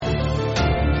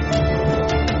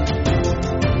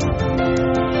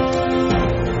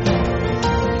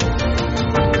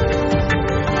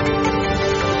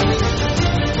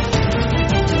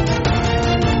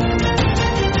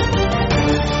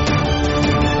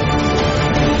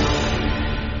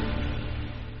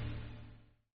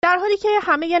حالی که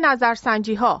همه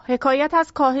نظرسنجی‌ها حکایت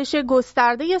از کاهش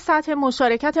گسترده سطح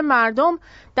مشارکت مردم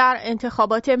در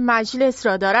انتخابات مجلس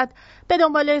را دارد، به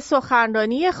دنبال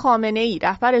سخنرانی خامنه‌ای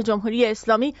رهبر جمهوری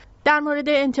اسلامی در مورد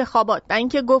انتخابات و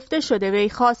اینکه گفته شده وی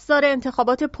خواستار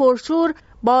انتخابات پرشور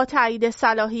با تایید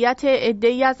صلاحیت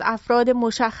عده‌ای از افراد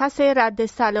مشخص رد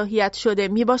صلاحیت شده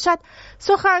می باشد،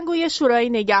 سخنگوی شورای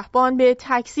نگهبان به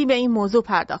تکذیب این موضوع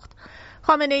پرداخت.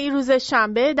 خامنه‌ای روز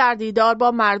شنبه در دیدار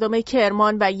با مردم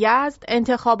کرمان و یزد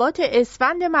انتخابات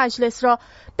اسفند مجلس را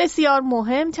بسیار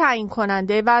مهم، تعیین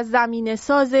کننده و زمینه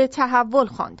ساز تحول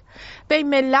خواند. وی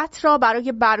ملت را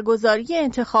برای برگزاری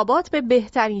انتخابات به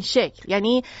بهترین شکل،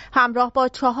 یعنی همراه با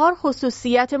 4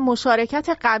 خصوصیت مشارکت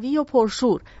قوی و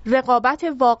پرشور، رقابت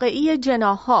واقعی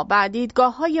جناح‌ها و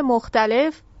دیدگاه‌های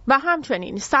مختلف و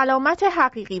همچنین سلامت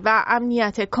حقیقی و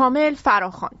امنیت کامل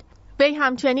فراخواند. وی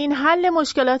همچنین حل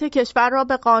مشکلات کشور را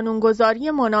به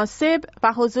قانونگذاری مناسب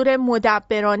و حضور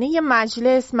مدبرانه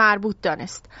مجلس مربوط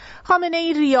دانست.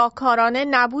 خامنه‌ای ریاکارانه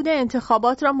نبود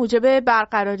انتخابات را موجب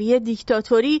برقراری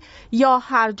دیکتاتوری یا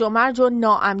هرج و مرج و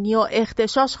ناامنی و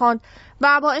اغتشاش خواند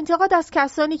و با انتقاد از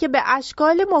کسانی که به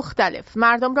اشکال مختلف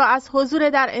مردم را از حضور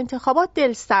در انتخابات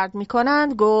دلسرد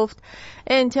می‌کنند گفت: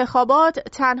 انتخابات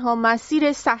تنها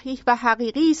مسیر صحیح و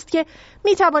حقیقی است که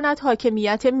می‌تواند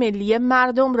حاکمیت ملی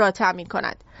مردم را تضمین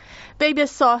کند. وی به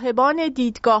صاحبان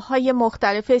دیدگاه‌های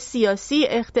مختلف سیاسی،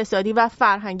 اقتصادی و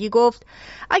فرهنگی گفت: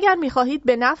 اگر می‌خواهید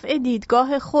به نفع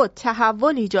دیدگاه خود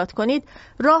تحول ایجاد کنید،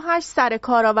 راهش سر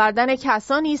کار آوردن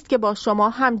کسانی است که با شما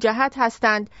هم جهت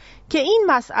هستند که این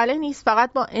مسئله نیز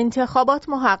فقط با انتخابات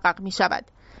محقق می‌شود.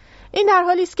 این در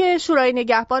حالی است که شورای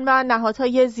نگهبان و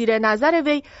نهادهای زیر نظر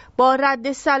وی با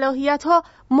رد صلاحیت‌ها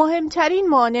مهمترین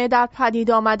مانع در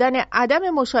پدید آمدن عدم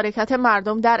مشارکت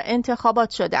مردم در انتخابات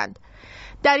شدند.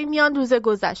 در این میان روز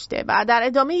گذشته و در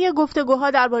ادامه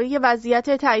گفتگوها درباره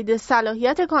وضعیت تایید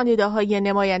صلاحیت کاندیداهای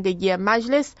نمایندگی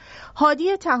مجلس،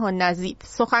 هادی طحان نظیف،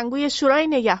 سخنگوی شورای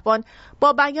نگهبان،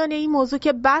 با بیان این موضوع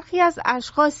که برخی از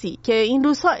اشخاصی که این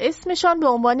روزها اسمشان به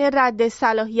عنوان رد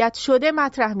صلاحیت شده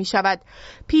مطرح می شود،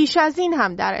 پیش از این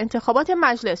هم در انتخابات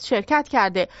مجلس شرکت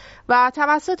کرده و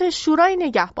توسط شورای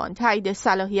نگهبان تایید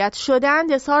صلاحیت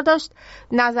شده‌اند، اظهار داشت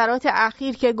نظرات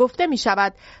اخیر که گفته می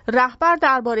شود رهبر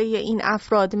درباره این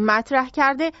افراد مطرح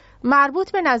کرده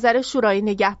مربوط به نظر شورای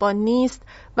نگهبان نیست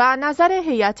و نظر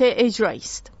هیئت اجرایی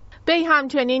است. وی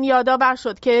همچنین یادآور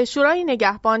شد که شورای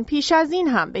نگهبان پیش از این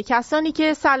هم به کسانی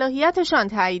که صلاحیتشان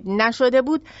تایید نشده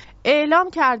بود اعلام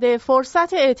کرده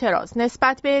فرصت اعتراض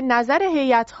نسبت به نظر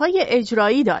هیئت‌های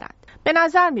اجرایی دارند. به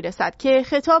نظر می رسد که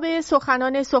خطاب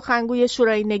سخنان سخنگوی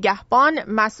شورای نگهبان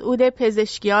مسعود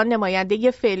پزشکیان،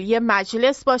 نماینده فعلی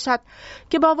مجلس باشد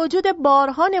که با وجود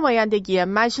بارها نمایندگی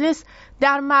مجلس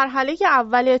در مرحله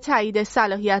اول تایید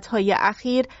صلاحیت‌های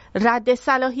اخیر رد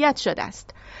صلاحیت شده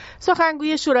است.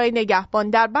 سخنگوی شورای نگهبان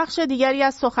در بخش دیگری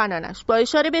از سخنانش با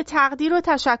اشاره به تقدیر و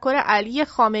تشکر علی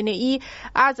خامنه‌ای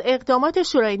از اقدامات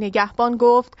شورای نگهبان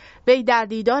گفت وی در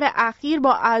دیدار اخیر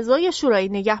با اعضای شورای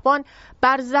نگهبان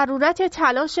بر ضرورت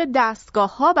تلاش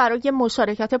دستگاه‌ها برای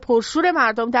مشارکت پرشور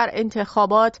مردم در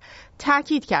انتخابات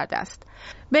تاکید کرده است.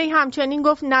 وی همچنین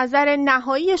گفت نظر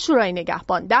نهایی شورای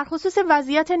نگهبان در خصوص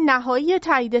وضعیت نهایی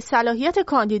تایید صلاحیت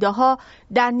کاندیداها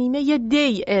در نیمه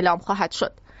دی اعلام خواهد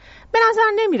شد. به نظر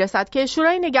نمی رسد که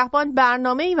شورای نگهبان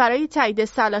برنامه‌ای برای تایید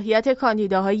صلاحیت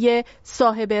کاندیداهای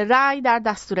صاحب رأی در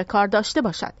دستور کار داشته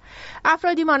باشد.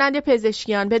 افرادی مانند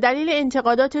پزشکیان به دلیل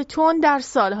انتقادات تند در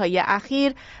سالهای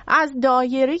اخیر از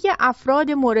دایره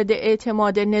افراد مورد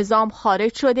اعتماد نظام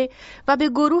خارج شده و به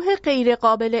گروه غیر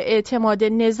قابل اعتماد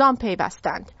نظام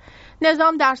پیوستند.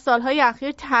 نظام در سالهای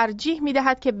اخیر ترجیح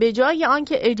می‌دهد که به جای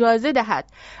آنکه اجازه دهد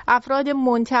افراد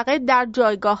منتقد در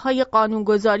جایگاه‌های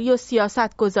قانونگذاری و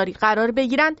سیاستگذاری قرار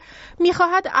بگیرند،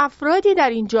 می‌خواهد افرادی در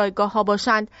این جایگاه‌ها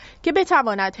باشند که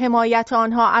بتواند حمایت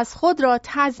آنها از خود را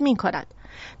تضمین کند.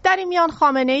 در این میان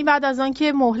خامنه‌ای بعد از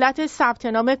آنکه مهلت ثبت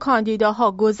نام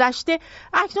کاندیداها گذشته،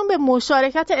 اکنون به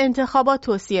مشارکت انتخابات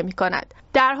توصیه می‌کند،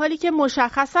 در حالی که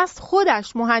مشخص است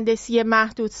خودش مهندسی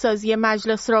محدودسازی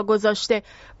مجلس را گذاشته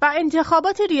و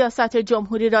انتخابات ریاست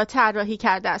جمهوری را طراحی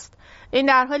کرده است. این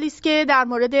در حالی است که در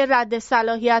مورد رد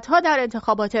صلاحیت‌ها در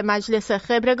انتخابات مجلس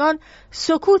خبرگان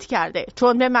سکوت کرده،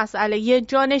 چون به مسئله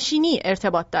جانشینی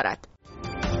ارتباط دارد.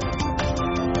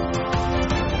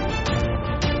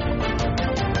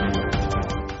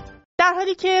 در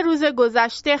حالی که روز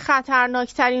گذشته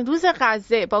خطرناکترین روز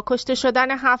غزه با کشته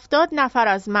شدن 70 نفر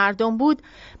از مردم بود،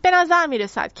 به نظر می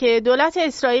رسد که دولت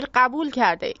اسرائیل قبول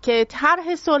کرده که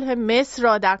طرح صلح مصر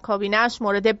را در کابینه‌اش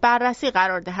مورد بررسی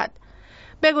قرار دهد.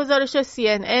 به گزارش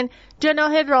CNN،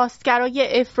 جناح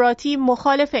راستگرای افراطی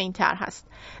مخالف این طرح است.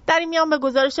 در این میان به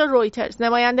گزارش رویترز،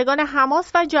 نمایندگان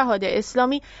حماس و جهاد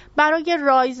اسلامی برای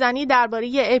رایزنی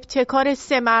درباره ابتکار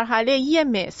 3 مرحله‌ای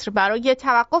مصر برای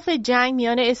توقف جنگ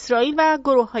میان اسرائیل و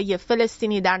گروه‌های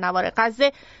فلسطینی در نوار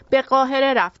غزه به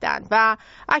قاهره رفتند و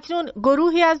اکنون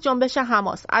گروهی از جنبش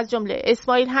حماس از جمله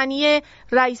اسماعیل هنیه،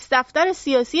 رئیس دفتر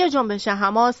سیاسی جنبش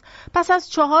حماس، پس از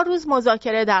 4 روز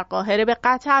مذاکره در قاهره به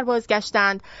قطر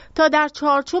بازگشتند تا در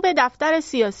چارچوب دفتر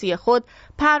سیاسی خود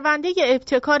پرونده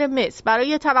ابتکار مصر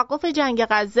برای توقف جنگ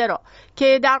غزه را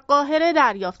که در قاهره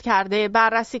دریافت کرده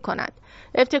بررسی کنند.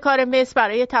 ابتکار مصر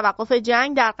برای توقف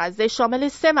جنگ در غزه شامل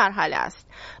 3 مرحله است.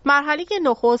 مرحله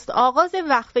نخست آغاز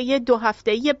وقفه 2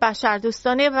 هفته‌ای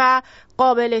بشردوستانه و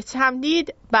قابل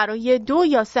تمدید برای 2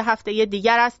 یا 3 هفته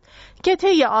دیگر است که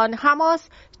طی آن حماس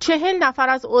 40 نفر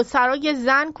از اسرای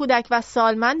زن، کودک و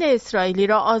سالمند اسرائیلی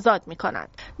را آزاد می‌کند.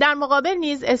 در مقابل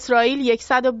نیز اسرائیل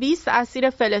 120 اسیر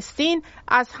فلسطین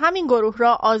از همین گروه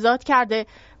را آزاد کرده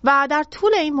و در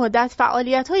طول این مدت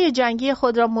فعالیت‌های جنگی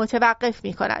خود را متوقف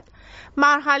می‌کند.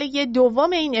 مرحله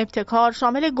دوم این ابتکار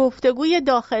شامل گفتگوی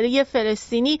داخلی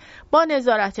فلسطینی با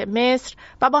نظارت مصر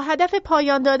و با هدف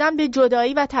پایان دادن به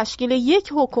جدایی و تشکیل یک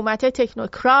حکومت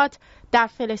تکنوکرات در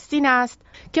فلسطین است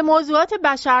که موضوعات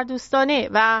بشردوستانه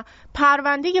و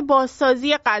پرونده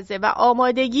بازسازی غزه و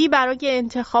آمادگی برای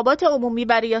انتخابات عمومی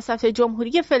بر ریاست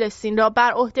جمهوری فلسطین را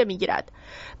بر عهده می‌گیرد.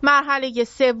 مرحله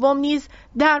سوم نیز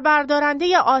در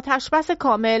بردارنده آتشبس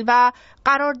کامل و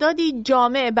قراردادی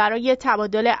جامع برای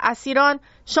تبادل اسیران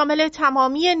شامل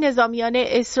تمامی نظامیان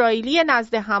اسرائیلی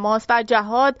نزد حماس و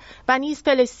جهاد و نیز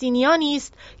فلسطینیانی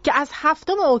است که از 7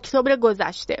 اکتبر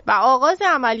گذشته و آغاز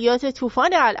عملیات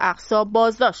طوفان الاقصی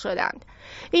بازداشت شدند.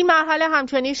 این مرحله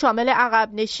همچنین شامل عقب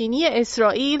نشینی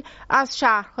اسرائیل از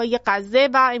شهرهای غزه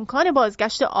و امکان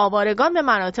بازگشت آوارگان به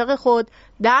مناطق خود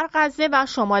در غزه و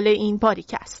شمال این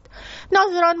باریک است.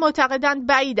 ناظران معتقدند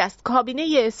بعید است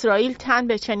کابینه اسرائیل تن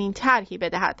به چنین طرحی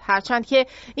بدهد، هرچند که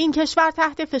این کشور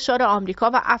تحت فشار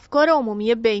آمریکا و افکار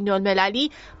عمومی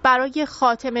بین‌المللی برای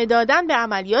خاتمه دادن به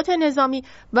عملیات نظامی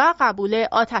و قبول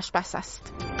آتشبس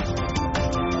است.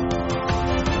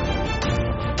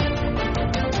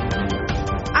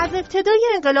 از ابتدای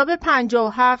انقلاب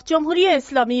 57 جمهوری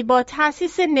اسلامی با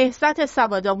تأسیس نهضت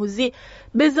سوادآموزی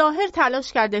به ظاهر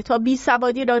تلاش کرده تا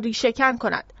بیسوادی را ریشه‌کن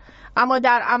کند، اما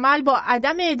در عمل با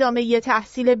عدم ادامه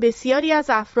تحصیل بسیاری از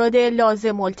افراد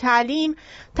لازم التعلیم،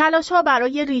 تلاش‌ها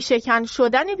برای ریشه‌کن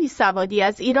شدن بیسوادی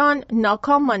از ایران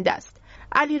ناکام مانده است.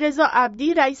 علیرضا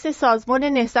عبدی رئیس سازمان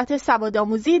نهضت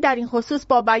سوادآموزی در این خصوص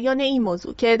با بیان این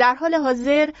موضوع که در حال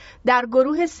حاضر در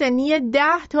گروه سنی 10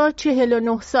 تا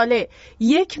 49 ساله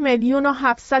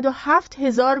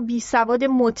 1,707,000 بیسواد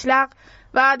مطلق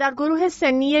و در گروه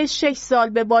سنی 6 سال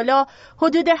به بالا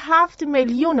حدود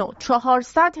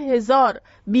 7,400,000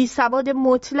 بیسواد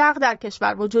مطلق در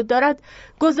کشور وجود دارد،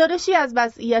 گزارشی از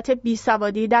وضعیت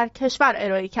بیسوادی در کشور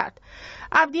ارائه کرد.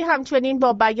 عبدی همچنین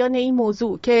با بیان این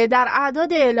موضوع که در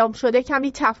اعداد اعلام شده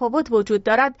کمی تفاوت وجود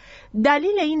دارد،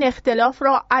 دلیل این اختلاف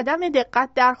را عدم دقت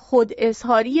در خود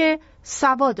اظهاری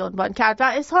سواد عنوان کرد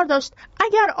و اظهار داشت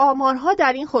اگر آمارها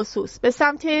در این خصوص به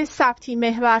سمت ثبتی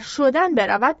محور شدن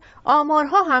برود،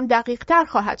 آمارها هم دقیق تر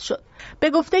خواهد شد. به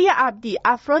گفته عبدی،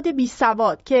 افراد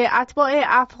بیسواد که اتباع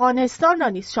افغانستان را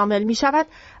نیز شامل می شود،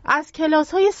 از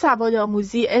کلاس‌های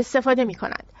سوادآموزی استفاده می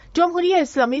کنند. جمهوری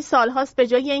اسلامی سالهاست به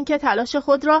جای اینکه تلاش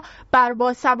خود را بر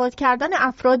باسواد کردن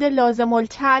افراد لازم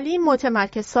التعلیم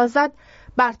متمرکز سازد،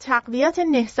 بر تقویت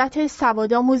نهضت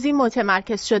سوادآموزی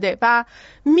متمرکز شده و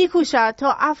می‌کوشد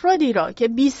تا افرادی را که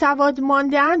بیسواد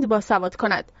مانده‌اند باسواد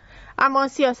کند. اما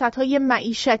سیاست‌های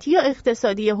معیشتی و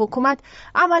اقتصادی حکومت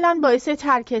عملاً باعث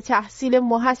ترک تحصیل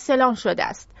محصلان شده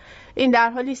است. این در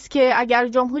حالی است که اگر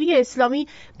جمهوری اسلامی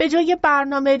به جای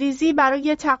برنامه ریزی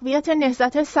برای تقویت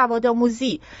نهضت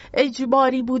سوادآموزی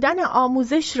اجباری بودن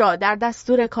آموزش را در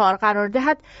دستور کار قرار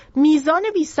دهد، میزان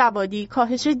بیسوادی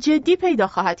کاهش جدی پیدا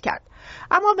خواهد کرد.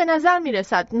 اما به نظر می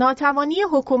رسد ناتوانی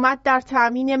حکومت در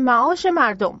تأمین معاش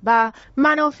مردم و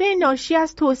منافع ناشی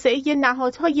از توسعه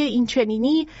نهادهای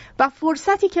اینچنینی و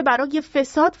فرصتی که برای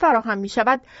فساد فراهم می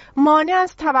شود مانع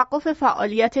از توقف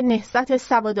فعالیت نهضت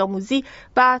سوادآموزی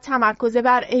و تمرکز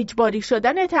بر اجباری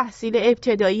شدن تحصیل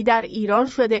ابتدایی در ایران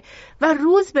شده و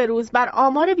روز به روز بر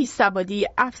آمار بیسوادی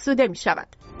افزوده می شود.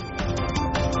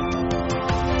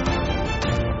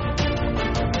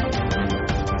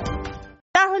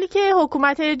 در حالی که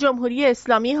حکومت جمهوری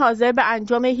اسلامی حاضر به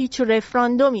انجام هیچ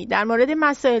رفراندومی در مورد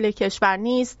مسائل کشور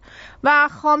نیست و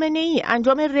خامنه‌ای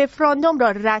انجام رفراندوم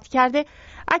را رد کرده،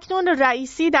 اکنون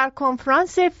رئیسی در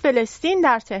کنفرانس فلسطین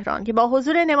در تهران که با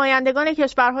حضور نمایندگان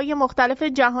کشورهای مختلف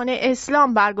جهان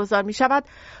اسلام برگزار می شود،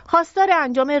 خواستار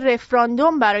انجام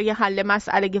رفراندوم برای حل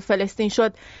مسئله فلسطین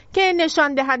شد که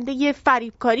نشان دهنده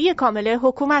فریبکاری کامل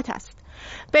حکومت است.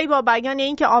 وی با بیان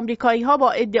اینکه آمریکایی‌ها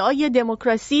با ادعای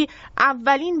دموکراسی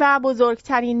اولین و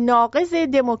بزرگترین ناقض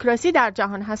دموکراسی در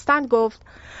جهان هستند گفت: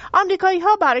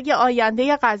 آمریکایی‌ها برای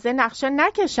آینده غزه نقشه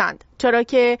نکشند، چرا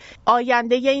که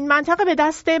آینده این منطقه به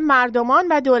دست مردمان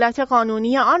و دولت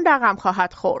قانونی آن رقم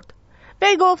خواهد خورد.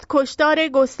 وی گفت کشتار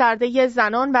گسترده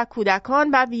زنان و کودکان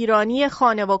و ویرانی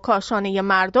خانه و کاشانه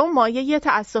مردم مایه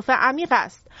تأسف عمیق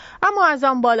است، اما از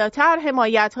آن بالاتر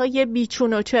حمایت‌های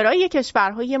بیچون و چرای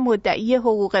کشورهای مدعی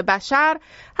حقوق بشر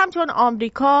همچون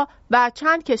آمریکا و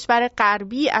چند کشور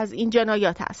غربی از این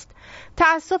جنایات است.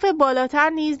 تأسف بالاتر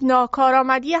نیز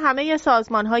ناکارآمدی همه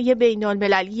سازمان‌های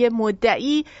بین‌المللی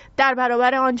مدعی در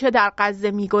برابر آنچه در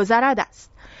غزه می‌گذرد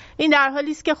است. این در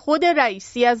حالی است که خود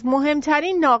رئیسی از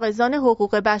مهمترین ناقضان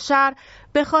حقوق بشر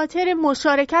به خاطر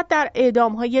مشارکت در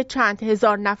اعدام‌های چند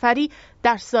هزار نفری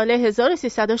در سال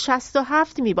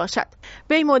 1367 می باشد.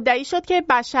 وی مدعی شد که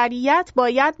بشریت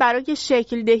باید برای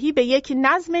شکل دهی به یک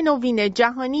نظم نوین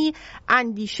جهانی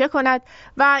اندیشه کند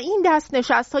و این دست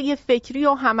نشست‌های فکری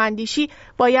و هماندیشی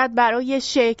باید برای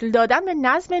شکل دادن به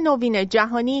نظم نوین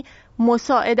جهانی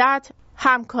مساعدت،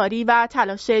 همکاری و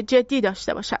تلاش جدی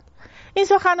داشته باشد. این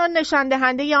سخنان نشان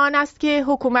دهنده آن است که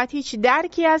حکومت هیچ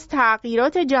درکی از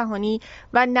تغییرات جهانی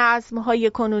و نظم‌های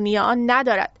کنونی آن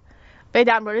ندارد. وی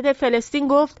در مورد فلسطین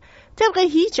گفت: طبق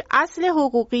هیچ اصل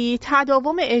حقوقی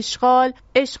تداوم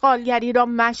اشغالگری را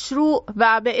مشروع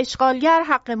و به اشغالگر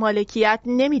حق مالکیت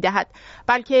نمی‌دهد،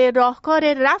 بلکه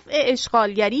راهکار رفع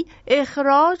اشغالگری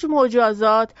اخراج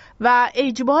مجازات و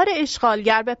اجبار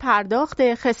اشغالگر به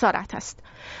پرداخت خسارت است.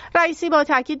 رئیسی با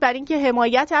تاکید بر اینکه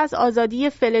حمایت از آزادی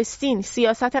فلسطین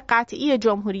سیاست قطعی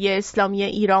جمهوری اسلامی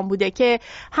ایران بوده که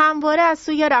همواره از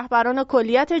سوی رهبران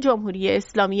کلیت جمهوری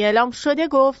اسلامی اعلام شده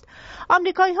گفت: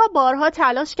 آمریکایی‌ها بارها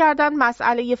تلاش کردند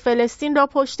مسئله فلسطین را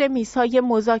پشت میزهای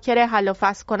مذاکره حل و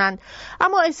فصل کنند،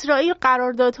 اما اسرائیل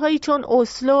قراردادهایی چون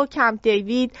اسلو، کمپ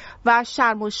دیوید و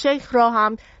شرم الشیخ را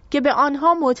هم که به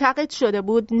آنها معتقد شده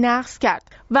بود نقض کرد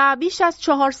و بیش از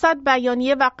 400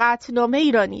 بیانیه و قطعنامه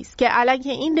ایرانی است که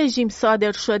علیه این رژیم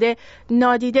صادر شده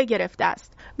نادیده گرفته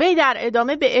است. وی در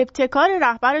ادامه به ابتکار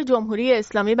رهبر جمهوری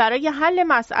اسلامی برای حل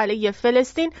مسئله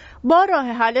فلسطین با راه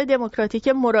حل دموکراتیک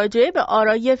مراجعه به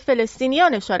آرای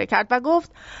فلسطینیان اشاره کرد و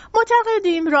گفت: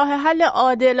 معتقدیم راه حل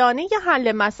عادلانه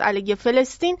حل مسئله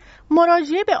فلسطین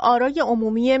مراجعه به آرای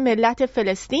عمومی ملت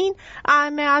فلسطین،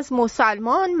 اعم از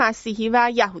مسلمان، مسیحی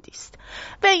و یهودی است.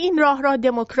 و این راه را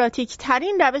دموکراتیک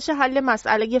ترین روش حل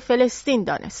مسئله فلسطین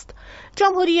دانست.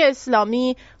 جمهوری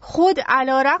اسلامی خود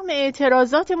علیرغم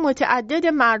اعتراضات متعدد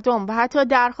مردم و حتی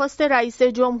درخواست رئیس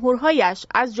جمهورهایش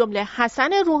از جمله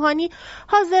حسن روحانی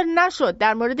حاضر نشد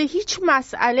در مورد هیچ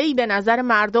مسئله‌ای به نظر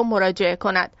مردم مراجعه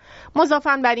کند،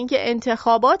 مضافاً بر اینکه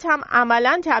انتخابات هم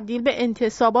عملاً تبدیل به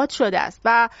انتصابات شده است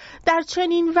و در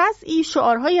چنین وضعی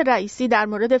شعارهای رئیسی در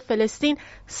مورد فلسطین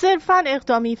صرفاً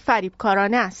اقدامی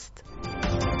فریبکارانه است.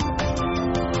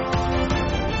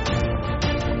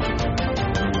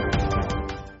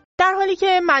 در حالی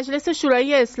که مجلس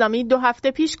شورای اسلامی 2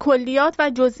 هفته پیش کلیات و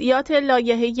جزئیات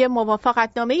لایحه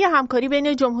موافقتنامه همکاری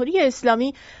بین جمهوری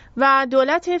اسلامی و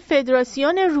دولت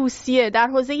فدراسیون روسیه در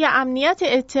حوزه امنیت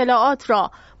اطلاعات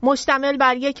را مشتمل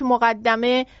بر یک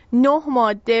مقدمه، 9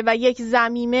 ماده و یک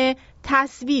ضمیمه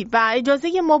تصویب و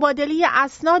اجازه مبادله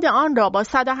اسناد آن را با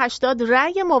 180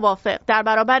 رأی موافق در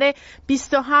برابر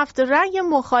 27 رأی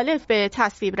مخالف به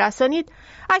تصویب رسانید،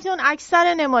 اکنون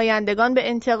اکثر نمایندگان به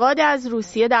انتقاد از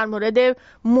روسیه در مورد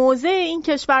موضع این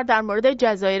کشور در مورد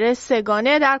جزایر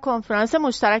سه‌گانه در کنفرانس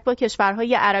مشترک با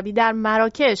کشورهای عربی در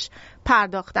مراکش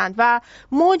پرداختند و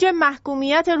موج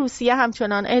محکومیت روسیه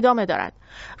همچنان ادامه دارد.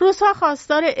 روس‌ها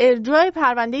خواستار ارجاع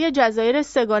پرونده جزایر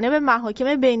سه‌گانه به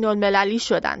محاکم بین‌المللی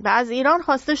شدند و از ایران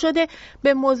خواسته شده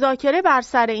به مذاکره بر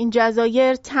سر این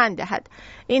جزایر تن دهد.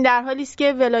 این در حالی است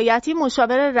که ولایتی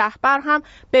مشاور رهبر هم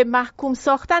به محکوم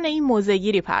ساختن این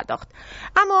موضع‌گیری پرداخت.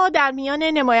 اما در میان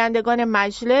نمایندگان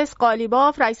مجلس،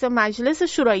 قالیباف رئیس مجلس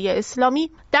شورای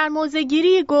اسلامی در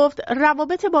موضع‌گیری گفت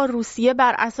روابط با روسیه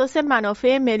بر اساس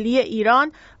منافع ملی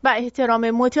ایران و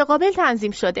احترام متقابل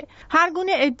تنظیم شده. هر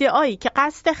گونه ادعایی که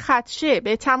قصد خدشه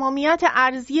به تمامیت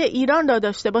ارضی ایران را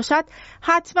داشته باشد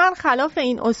حتما خلاف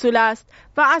این اصول است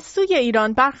و از سوی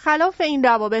ایران برخلاف این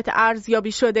روابط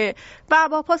ارزیابی شده و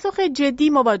با پاسخ جدی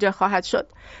مواجه خواهد شد.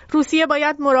 روسیه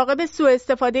باید مراقب سوء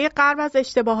استفاده غرب از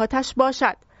اشتباهاتش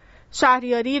باشد.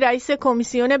 شهریاری رئیس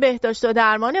کمیسیون بهداشت و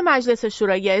درمان مجلس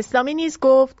شورای اسلامی نیز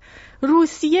گفت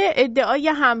روسیه ادعای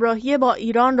همراهی با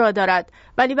ایران را دارد،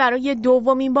 ولی برای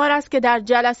دومین بار است که در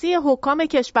جلسه حکام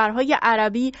کشورهای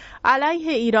عربی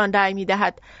علیه ایران رأی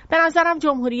می‌دهد. به نظرم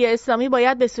جمهوری اسلامی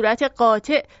باید به صورت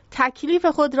قاطع تکلیف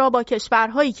خود را با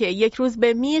کشورهایی که یک روز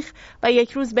به میخ و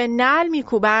یک روز به نعل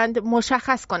می‌کوبند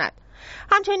مشخص کند.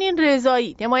 همچنین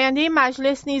رضایی نماینده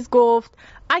مجلس نیز گفت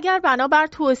اگر بنابر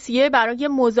توصیه برای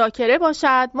مذاکره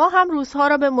باشد، ما هم روس‌ها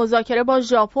را به مذاکره با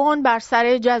ژاپن بر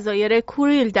سر جزایر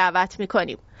کوریل دعوت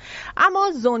می‌کنیم.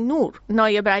 اما ذوالنور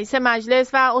نایب رئیس مجلس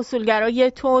و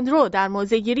اصولگرای تندرو در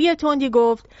موضع‌گیری تندی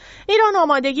گفت ایران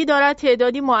آمادگی دارد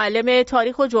تعدادی معلم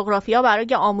تاریخ و جغرافیا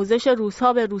برای آموزش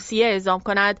روس‌ها به روسیه اعزام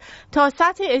کند تا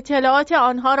سطح اطلاعات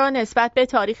آنها را نسبت به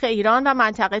تاریخ ایران و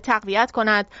منطقه تقویت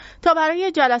کند تا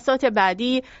برای جلسات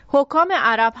بعدی حکام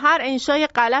عرب هر انشای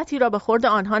غلطی را به خورد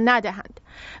آنها ندهند.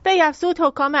 به افزود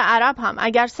حکام عرب هم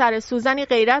اگر سر سوزنی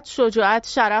غیرت، شجاعت،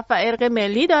 شرف و ارق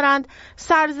ملی دارند،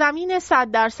 سرزمین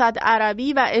 100%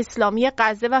 عربی و اسلامی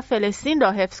غزه و فلسطین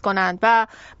را حفظ کنند و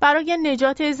برای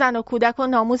نجات زن و کودک و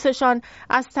ناموسشان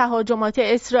از تهاجمات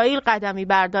اسرائیل قدمی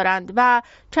بردارند و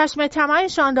چشم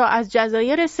طمعشان را از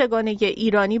جزایر سگانه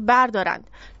ایرانی بردارند،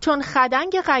 چون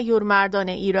خدنگ غیور مردان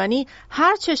ایرانی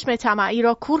هر چشم طمعی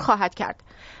را کور خواهد کرد.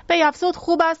 به افزود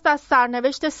خوب است از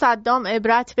سرنوشت صدام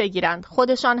عبرت بگیرند.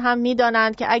 خودشان هم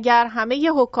می‌دانند که اگر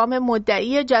همه حکام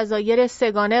مدعی جزایر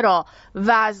سگانه را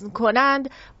وزن کنند،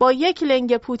 با یک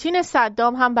لنگ پوتین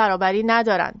صدام هم برابری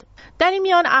ندارند. در این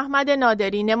میان احمد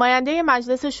نادری نماینده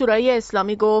مجلس شورای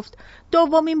اسلامی گفت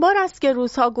دومین بار است که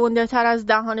روس‌ها گنده‌تر از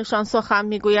دهانشان سخن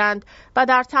می‌گویند و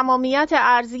در تمامیت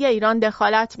ارضی ایران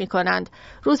دخالت می‌کنند.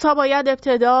 روس‌ها باید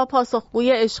ابتدا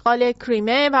پاسخگوی اشغال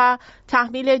کریمه و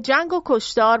تحمیل جنگ و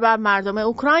کشتار بر مردم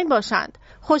اوکراین باشند.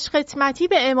 خوشخدمتی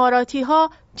به اماراتی‌ها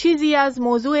چیزی از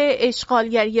موضوع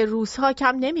اشغالگری روس‌ها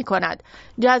کم نمی‌کند.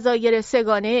 جزایر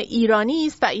سگانه ایرانی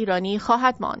است و ایرانی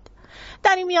خواهد ماند.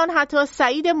 در این میان حتی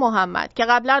سعید محمد که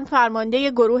قبلا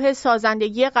فرمانده گروه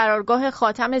سازندگی قرارگاه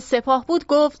خاتم سپاه بود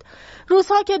گفت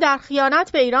روس‌ها که در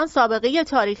خیانت به ایران سابقه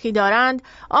تاریخی دارند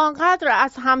آنقدر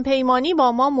از همپیمانی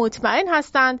با ما مطمئن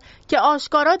هستند که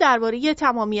آشکارا درباره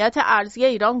تمامیت ارضی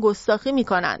ایران گستاخی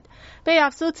می‌کنند. به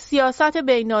افزود سیاست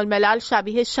بین الملل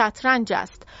شبیه شطرنج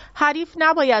است. حریف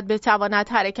نباید بتواند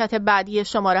حرکت بعدی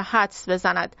شما را حدس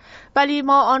بزند، ولی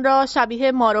ما آن را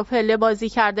شبیه مار و پله بازی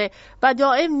کرده و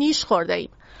دائم نیش خورده ایم.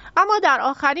 اما در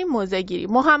آخرین موضع‌گیری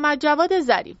محمد جواد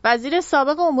ظریف وزیر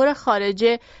سابق امور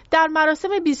خارجه در مراسم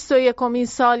 21مین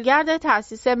سالگرد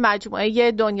تأسیس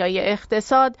مجموعه دنیای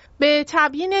اقتصاد به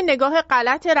تبیین نگاه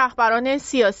غلط رهبران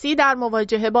سیاسی در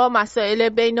مواجهه با مسائل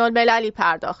بین‌المللی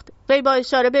پرداخت. وی با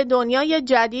اشاره به دنیای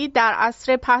جدید در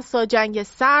عصر پس از جنگ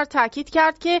سرد تاکید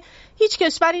کرد که هیچ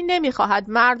کشوری نمی‌خواهد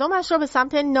مردمش را به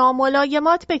سمت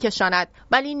ناملایمات بکشاند،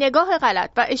 ولی نگاه غلط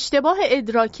و اشتباه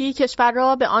ادراکی کشور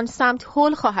را به آن سمت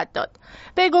هل خواهد داد.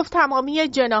 وی گفت تمامی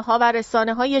جناح‌ها و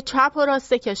رسانه‌های چپ و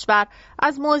راست کشور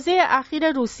از موضع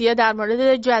اخیر روسیه در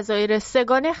مورد جزایر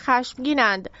سگانه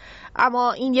خشمگینند،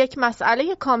 اما این یک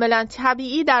مسئله کاملا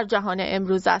طبیعی در جهان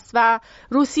امروز است و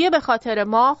روسیه به خاطر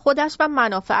ما خودش و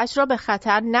منافعش را به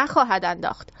خطر نخواهد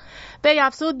انداخت. به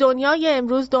افزود دنیای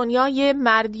امروز دنیای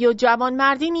مردی و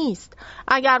جوانمردی نیست.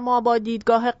 اگر ما با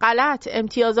دیدگاه غلط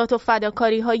امتیازات و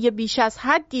فداکاری‌های بیش از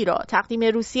حدی را تقدیم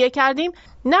روسیه کردیم،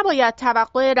 نباید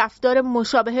توقع رفتار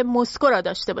مشابه مسکو را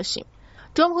داشته باشیم.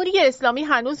 جمهوری اسلامی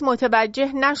هنوز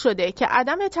متوجه نشده که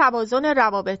عدم توازن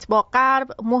روابط با غرب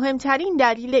مهمترین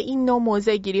دلیل این نوع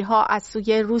موضع‌گیری‌ها از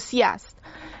سوی روسیه است.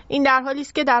 این در حالی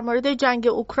است که در مورد جنگ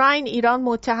اوکراین ایران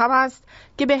متهم است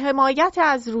که به حمایت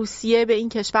از روسیه به این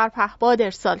کشور پهپاد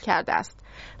ارسال کرده است.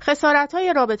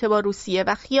 خسارت‌های رابطه با روسیه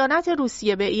و خیانت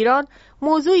روسیه به ایران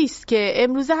موضوعی است که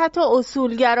امروزه حتی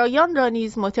اصولگرایان را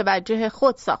نیز متوجه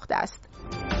خود ساخته است.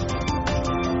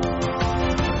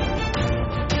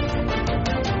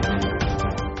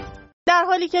 در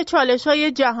حالی که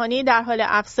چالش‌های جهانی در حال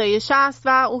افزایش است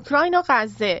و اوکراین و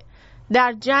غزه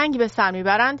در جنگ به سر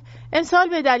میبرند، امسال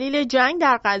به دلیل جنگ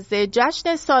در غزه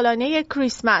جشن سالانه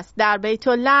کریسمس در بیت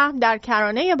لحم در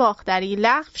کرانه باختری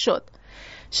لغو شد.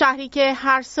 شهری که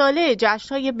هر ساله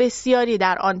جشن‌های بسیاری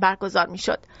در آن برگزار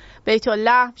می‌شد. بیت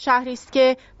لحم شهری است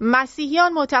که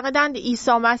مسیحیان معتقدند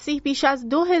عیسی مسیح بیش از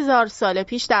 2000 سال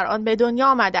پیش در آن به دنیا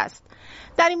آمده است.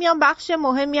 در این میان بخش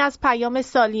مهمی از پیام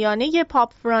سالیانه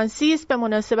پاپ فرانسیس به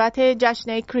مناسبت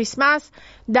جشن کریسمس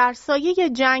در سایه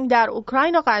جنگ در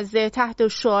اوکراین و غزه تحت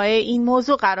شعاع این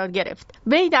موضوع قرار گرفت.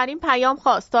 وی در این پیام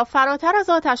خواست تا فراتر از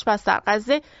آتش بس در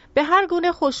غزه به هر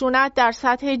گونه خشونت در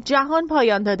سطح جهان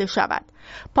پایان داده شود.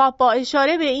 پاپ با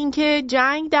اشاره به اینکه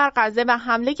جنگ در غزه و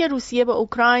حمله روسیه به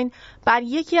اوکراین بر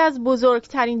یکی از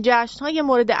بزرگترین جشن‌های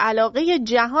مورد علاقه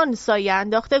جهان سایه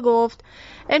انداخته گفت: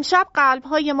 امشب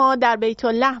قلب‌های ما در بیت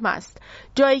لحم است،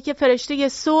 جایی که فرشته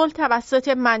صلح توسط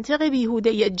منطق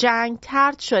بیهوده جنگ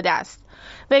طرد شده است.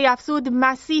 وی افزود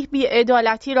مسیح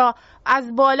بی‌عدالتی را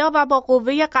از بالا و با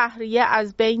قوه قهریه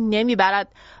از بین نمیبرد،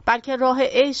 بلکه راه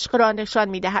عشق را نشان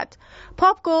میدهد.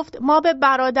 پاپ گفت: ما به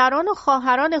برادران و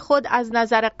خواهران خود از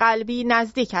نظر قلبی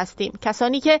نزدیک هستیم،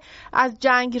 کسانی که از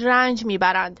جنگ رنج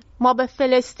میبرند. ما به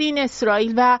فلسطین،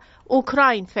 اسرائیل و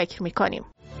اوکراین فکر میکنیم.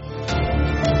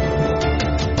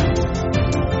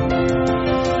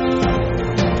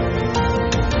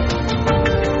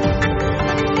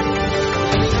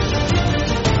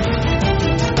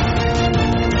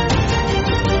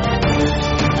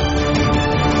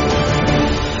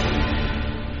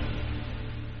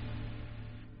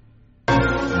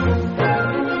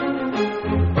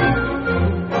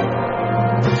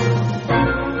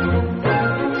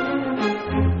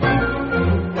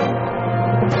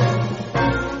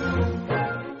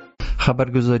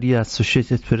 خبرگزاری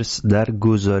اسوشیتد پرس در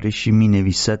گزارشی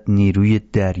می‌نویسد نیروی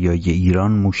دریایی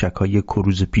ایران موشک‌های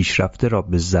کروز پیشرفته را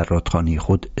به زرادخانه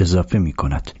خود اضافه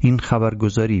می‌کند. این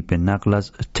خبرگزاری به نقل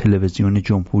از تلویزیون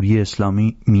جمهوری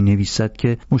اسلامی می‌نویسد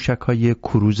که موشک‌های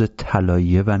کروز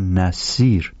طلایه و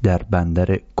نصیر در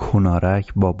بندر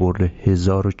کنارک با برد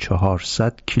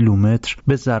 1400 کیلومتر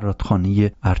به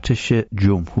زرادخانه ارتش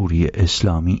جمهوری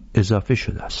اسلامی اضافه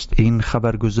شده است. این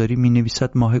خبرگزاری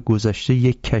می‌نویسد ماه گذشته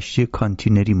یک کشتی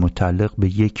کانتینری متعلق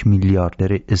به 1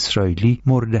 میلیاردر اسرائیلی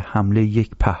مورد حمله یک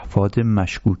پهپاد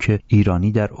مشکوک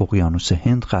ایرانی در اقیانوس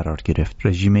هند قرار گرفت.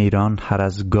 رژیم ایران هر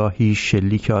از گاهی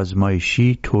شلیک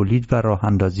آزمایشی، تولید و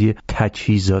راه‌اندازی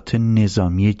تجهیزات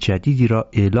نظامی جدیدی را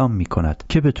اعلام می‌کند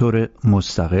که به طور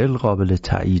مستقل قابل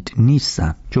تایید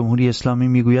نیستند. جمهوری اسلامی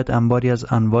میگوید انباری از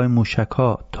انواع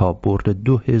موشک‌ها تا برد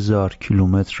 2000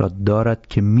 کیلومتر را دارد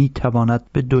که میتواند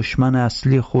به دشمن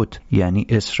اصلی خود یعنی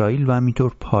اسرائیل و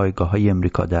همینطور پایگاه‌های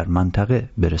امریکا در منطقه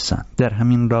برسند. در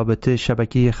همین رابطه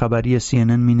شبکه خبری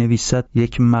CNN می‌نویسد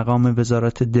یک مقام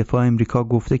وزارت دفاع امریکا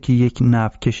گفته که یک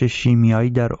نفتکش شیمیایی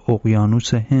در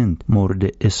اقیانوس هند مورد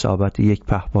اصابت یک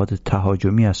پهپاد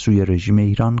تهاجمی از سوی رژیم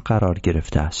ایران قرار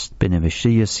گرفته است. به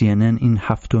نوشته CNN این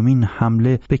هفتمین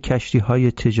حمله به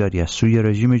کشتی‌های تجاری از سوی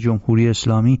رژیم جمهوری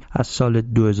اسلامی از سال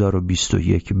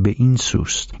 2021 به این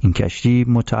سوست. این کشتی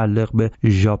متعلق به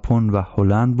ژاپن و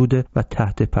هلند بوده و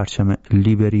تحت پرچم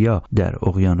لیبریا در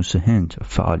اقیانوس هند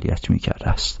فعالیت می‌کرده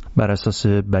است. بر اساس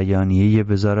بیانیه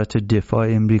وزارت دفاع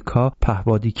امریکا،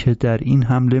 پهپادی که در این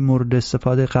حمله مورد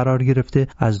استفاده قرار گرفته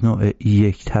از نوع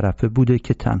یک طرفه بوده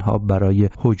که تنها برای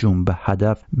هجوم به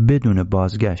هدف بدون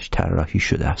بازگشت طراحی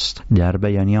شده است. در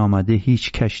بیانیه آمده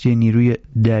هیچ کشتی نیروی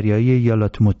دریایی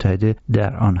ایالات متحده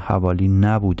در آن حوالی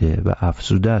نبوده و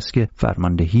افزوده است که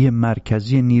فرماندهی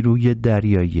مرکزی نیروی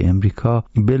دریایی امریکا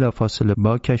بلافاصله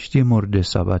با کشتی مورد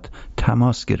اصابت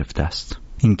تماس گرفته است.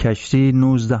 این کشتی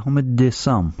 19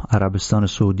 دسامبر عربستان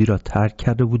سعودی را ترک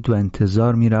کرده بود و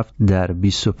انتظار می‌رفت در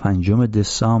 25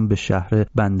 دسامبر به شهر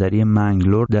بندری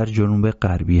منگلور در جنوب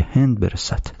غربی هند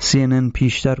برسد. CNN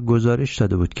پیشتر گزارش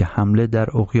داده بود که حمله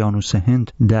در اقیانوس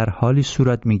هند در حالی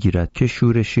صورت می‌گیرد که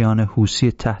شورشیان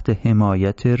حوثی تحت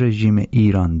حمایت رژیم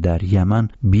ایران در یمن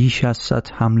بیش از 100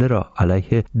 حمله را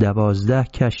علیه 12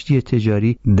 کشتی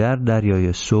تجاری در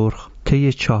دریای سرخ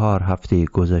طی 4 هفته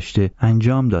گذشته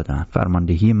انجام دادند.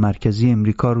 فرماندهی مرکزی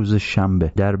امریکا روز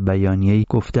شنبه در بیانیه‌ای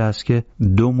گفته است که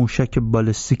 2 موشک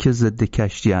بالستیک ضد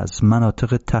کشتی از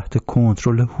مناطق تحت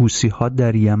کنترل حوثی‌ها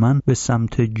در یمن به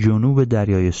سمت جنوب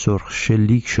دریای سرخ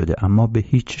شلیک شده اما به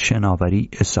هیچ شناوری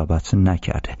اصابت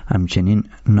نکرده. همچنین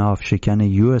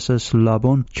ناوشکن USS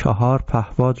لابون 4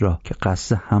 پهپاد را که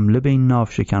قصد حمله به این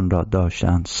ناوشکن را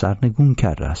داشتند سرنگون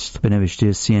کرده است. به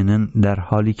نوشته CNN در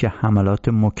حالی که حملات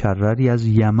مکرر از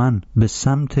یمن به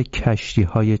سمت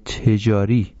کشتی‌های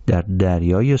تجاری در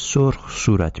دریای سرخ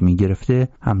صورت می‌گرفته،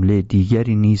 حمله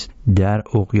دیگری نیز در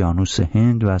اقیانوس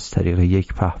هند و از طریق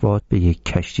یک پهپاد به یک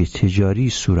کشتی تجاری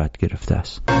صورت گرفته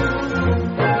است.